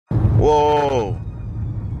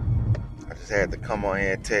had to come on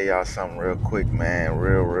here and tell y'all something real quick, man.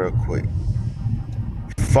 Real quick.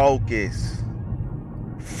 Focus.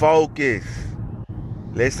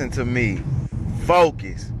 Listen to me.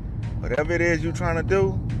 Focus. Whatever it is you're trying to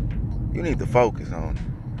do, you need to focus on it.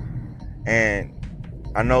 And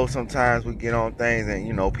I know sometimes we get on things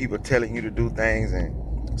and, people telling you to do things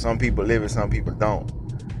and some people live it, some people don't.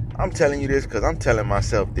 I'm telling you this because I'm telling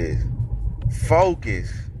myself this.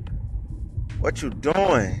 Focus. What you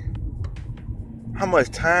doing? How much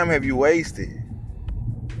time have you wasted?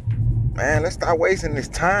 Man, let's stop wasting this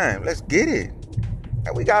time. Let's get it.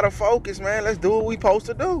 And we gotta focus, man. Let's do what we supposed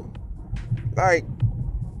to do. Like,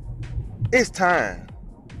 it's time.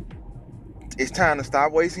 It's time to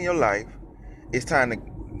stop wasting your life. It's time to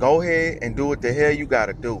go ahead and do what the hell you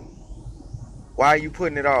gotta do. Why are you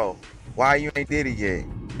putting it off? Why you ain't did it yet?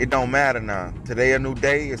 It don't matter now. Today a new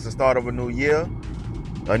day. It's the start of a new year.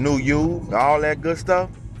 A new you. All that good stuff.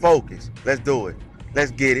 Focus. Let's do it.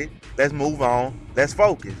 Let's get it. Let's move on. Let's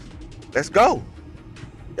focus. Let's go.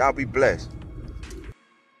 Y'all be blessed.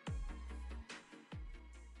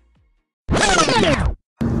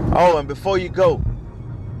 Oh, and before you go,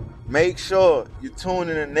 make sure you tune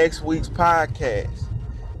in to next week's podcast.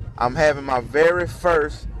 I'm having my very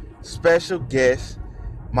first special guest,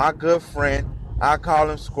 my good friend. I call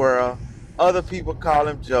him Squirrel. Other people call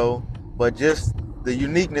him Joe. But just the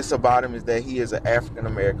uniqueness about him is that he is an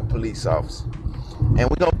African-American police officer. And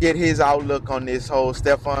we're going to get his outlook on this whole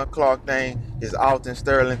Stephon Clark thing, his Alton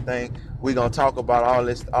Sterling thing. We're going to talk about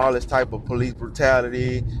all this type of police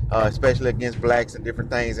brutality, especially against blacks and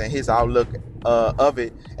different things, and his outlook of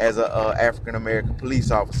it as an African-American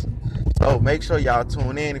police officer. So make sure y'all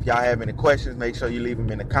tune in. If y'all have any questions, make sure you leave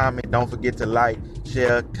them in the comment. Don't forget to like,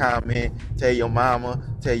 share, comment, tell your mama,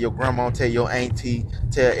 tell your grandma, tell your auntie,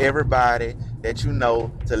 tell everybody that you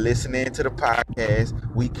know to listen in to the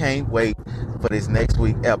podcast. We can't wait for this next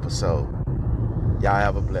week episode. Y'all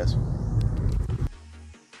have a blessed one.